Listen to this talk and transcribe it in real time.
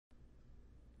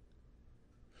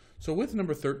So with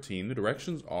number 13, the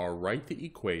directions are write the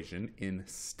equation in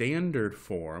standard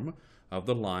form of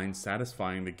the line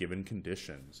satisfying the given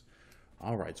conditions.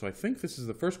 All right, so I think this is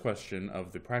the first question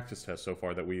of the practice test so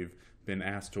far that we've been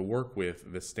asked to work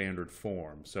with the standard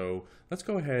form. So let's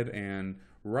go ahead and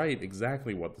write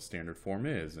exactly what the standard form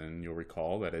is. And you'll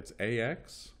recall that it's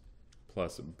ax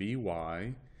plus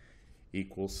by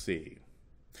equals c.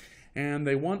 And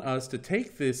they want us to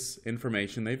take this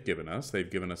information they've given us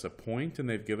a point and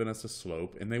they've given us a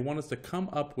slope, and they want us to come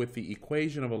up with the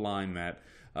equation of a line that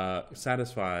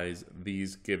satisfies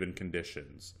these given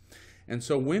conditions. And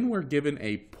so when we're given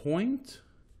a point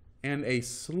and a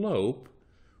slope,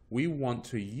 we want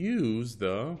to use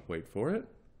the, wait for it,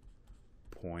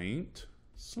 point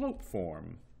slope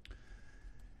form.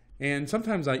 And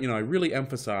sometimes I really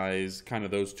emphasize kind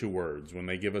of those two words. When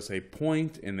they give us a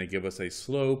point and they give us a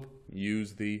slope,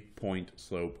 use the point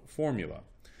slope formula.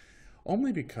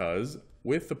 Only because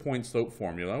with the point slope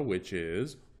formula, which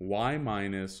is y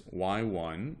minus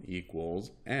y1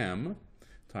 equals m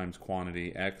times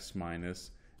quantity x minus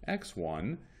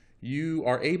x1, you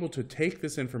are able to take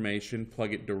this information,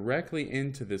 plug it directly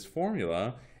into this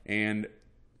formula, and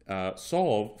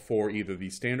solve for either the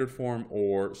standard form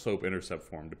or slope-intercept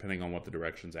form, depending on what the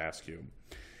directions ask you.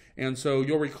 And so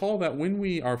you'll recall that when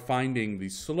we are finding the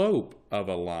slope of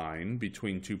a line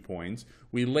between 2 points,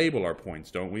 we label our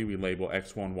points, don't we? We label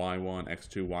x1, y1,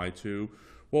 x2, y2.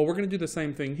 Well, we're going to do the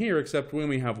same thing here, except when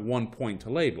we have one point to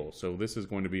label. So this is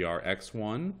going to be our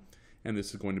x1, and this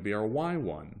is going to be our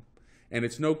y1. And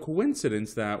it's no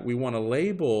coincidence that we want to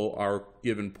label our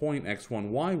given point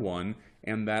x1, y1,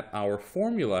 and that our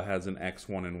formula has an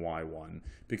x1 and y1,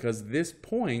 because this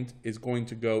point is going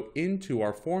to go into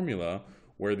our formula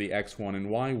where the x1 and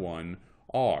y1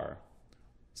 are.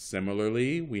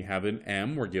 Similarly, we have an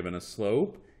m, we're given a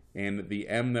slope, and the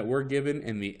m that we're given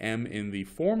and the m in the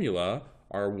formula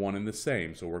are one and the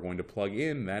same. So we're going to plug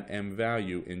in that m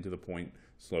value into the point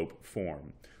slope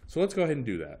form. So let's go ahead and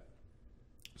do that.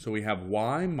 So we have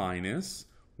y minus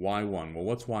y1. Well,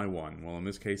 what's y1? Well, in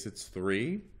this case, it's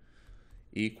 3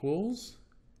 equals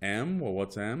m. Well,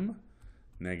 what's m?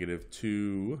 Negative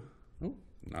 2,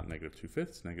 not negative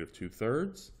 2/5, negative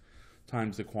 2/3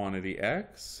 times the quantity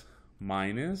x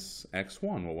minus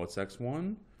x1. Well, what's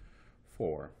x1?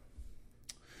 4.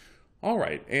 All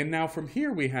right, and now from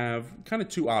here we have kind of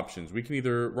two options. We can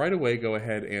either right away go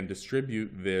ahead and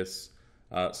distribute this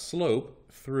slope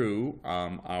through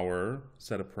our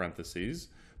set of parentheses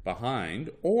behind,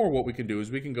 or what we can do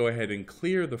is we can go ahead and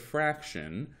clear the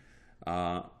fraction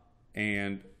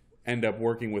and end up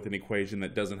working with an equation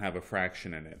that doesn't have a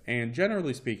fraction in it. And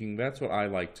generally speaking, that's what I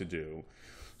like to do.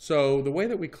 So the way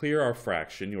that we clear our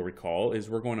fraction, you'll recall, is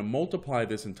we're going to multiply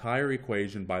this entire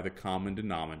equation by the common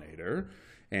denominator.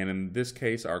 And in this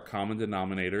case, our common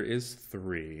denominator is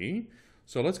 3.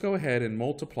 So let's go ahead and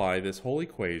multiply this whole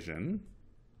equation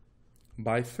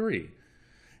by 3.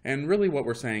 And really what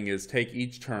we're saying is take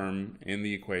each term in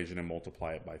the equation and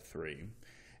multiply it by 3.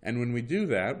 And when we do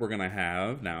that, we're going to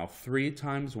have now 3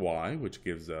 times y, which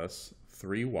gives us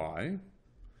 3y.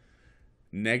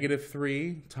 Negative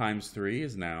 3 times 3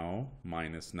 is now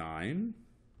minus 9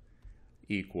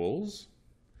 equals.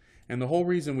 And the whole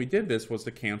reason we did this was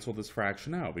to cancel this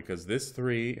fraction out, because this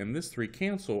 3 and this 3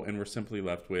 cancel, and we're simply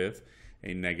left with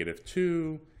a negative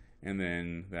 2 and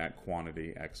then that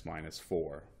quantity x minus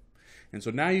 4. And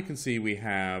so now you can see we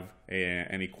have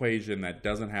an equation that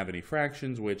doesn't have any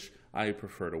fractions, which I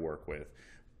prefer to work with.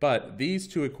 But these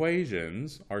two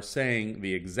equations are saying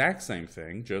the exact same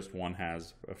thing, just one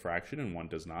has a fraction and one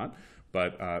does not.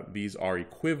 But these are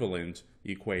equivalent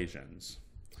equations.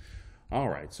 All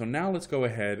right, so now let's go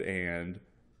ahead and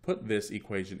put this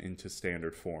equation into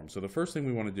standard form. So the first thing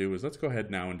we want to do is let's go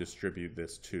ahead now and distribute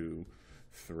this 2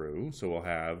 through. So we'll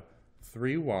have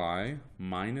 3y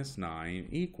minus 9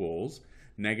 equals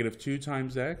negative 2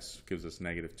 times x gives us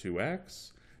negative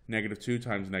 2x. Negative 2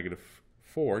 times negative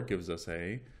 4 gives us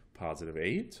a positive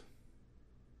 8.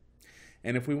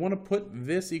 And if we want to put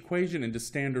this equation into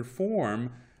standard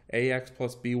form, ax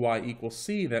plus by equals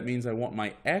c, that means I want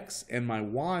my x and my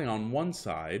y on one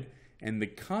side and the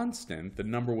constant, the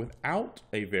number without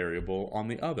a variable, on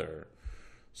the other.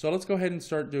 So let's go ahead and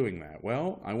start doing that.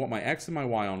 Well, I want my x and my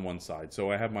y on one side.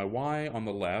 So I have my y on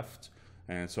the left,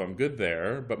 and so I'm good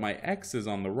there, but my x is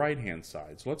on the right-hand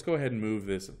side. So let's go ahead and move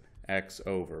this x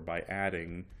over by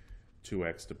adding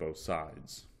 2x to both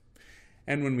sides.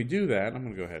 And when we do that, I'm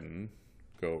going to go ahead and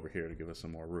go over here to give us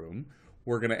some more room.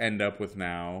 We're going to end up with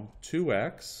now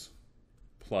 2x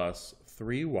plus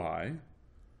 3y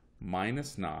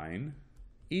minus 9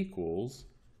 equals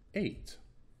 8.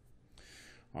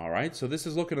 All right, so this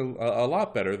is looking a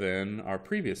lot better than our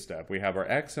previous step. We have our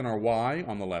x and our y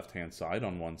on the left-hand side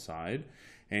on one side,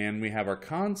 and we have our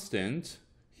constant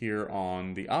here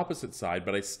on the opposite side,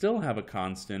 but I still have a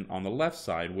constant on the left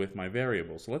side with my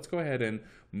variable. So let's go ahead and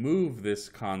move this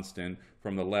constant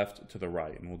from the left to the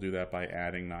right, and we'll do that by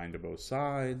adding 9 to both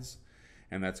sides,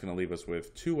 and that's going to leave us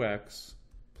with 2x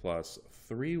plus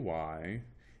 3y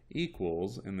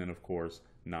equals, and then of course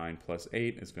 9 plus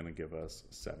 8 is going to give us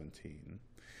 17.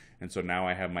 And so now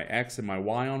I have my x and my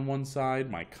y on one side,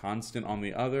 my constant on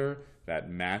the other. That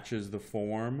matches the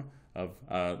form of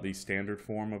the standard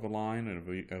form of a line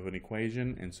and of an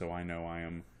equation, and so I know I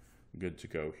am good to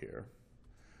go here.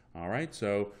 All right,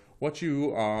 so what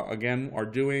you again are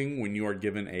doing when you are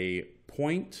given a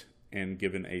point and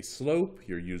given a slope,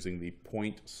 you're using the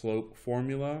point-slope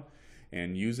formula,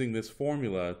 and using this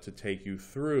formula to take you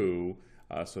through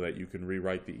so that you can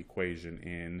rewrite the equation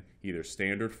in either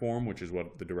standard form, which is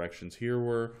what the directions here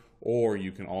were, or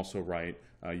you can also write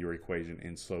your equation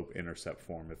in slope-intercept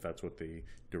form if that's what the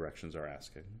directions are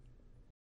asking.